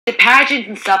the pageants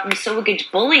and stuff, I'm so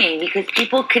against bullying because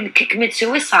people can commit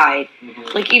suicide.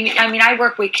 Like, even, I mean, I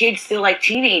work with kids still like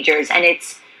teenagers, and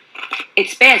it's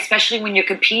bad, especially when you're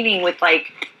competing with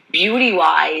like beauty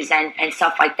wise and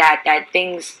stuff like that. That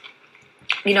things,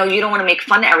 you know, you don't want to make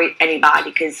fun of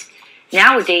anybody because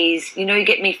nowadays, you know, you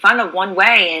get made fun of one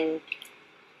way and,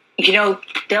 you know,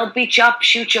 they'll beat you up,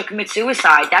 shoot you, commit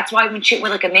suicide. That's why when shit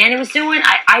with like Amanda was doing,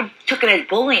 I took it as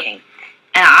bullying.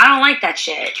 And I don't like that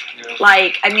shit. Yeah.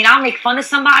 Like, I mean, I'll make fun of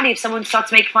somebody if someone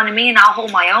starts making fun of me and I'll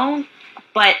hold my own.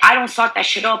 But I don't start that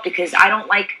shit up because I don't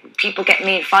like people getting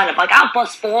made fun of. Like, I'll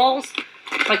bust balls.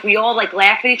 Like, we all, like,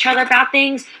 laugh at each other about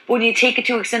things. But when you take it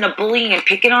to an extent of bullying and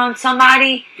picking on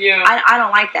somebody, yeah, I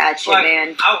don't like that shit, like,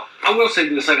 man. I will say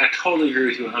this. Like, I totally agree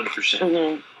with you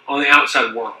 100%. On the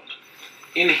outside world.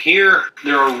 In here,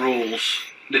 there are rules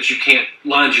that you can't,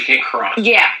 lines you can't cross.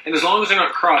 Yeah. And as long as they're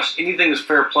not crossed, anything is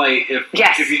fair play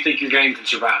if you think your game can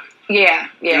survive it. Yeah,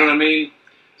 yeah. You know what I mean?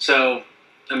 So,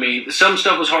 I mean, some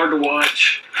stuff was hard to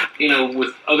watch, you know,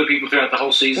 with other people throughout the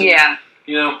whole season. Yeah.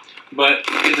 You know, but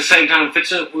at the same time, if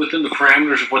it's within the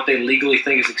parameters of what they legally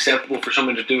think is acceptable for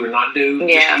someone to do or not do,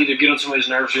 just either get on somebody's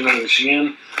nerves or under their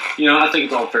skin, you know, I think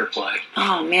it's all fair play.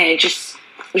 Oh, man, it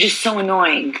was just so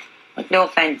annoying. Like, no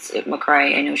offense,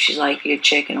 McCrae. I know she's like your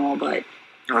chick and all, but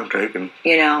I'm taken.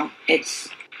 You know, it's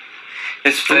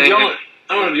fake.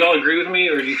 I don't know, do y'all agree with me,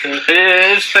 or do you think?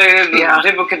 Yeah, it's fake. Yeah.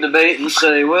 People can debate and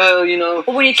say, well, you know,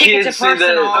 but when you take it to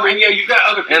personal, I mean, yeah, you've got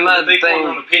other people that they form their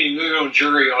own opinion, their own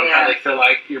jury on how they feel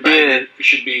like your behavior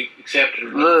should be accepted.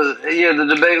 Yeah, the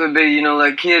debate would be, you know,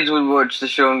 like kids would watch the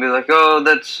show and be like, oh,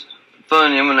 that's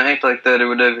funny, I'm going to act like that or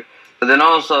whatever. But then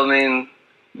also, I mean,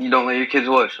 you don't let your kids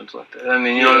watch something like that. I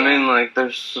mean, you know what I mean? Like,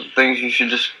 there's some things you should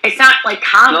just... It's not like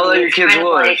comedy. Not let your kids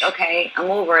watch. Like, okay, I'm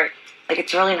over it. Like,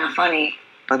 it's really not funny.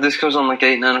 Like, this comes on like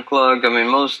 8, 9 o'clock. I mean,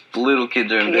 most little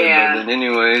kids are in bed by then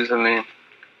anyways. I mean,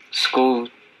 school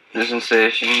is in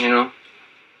session, you know?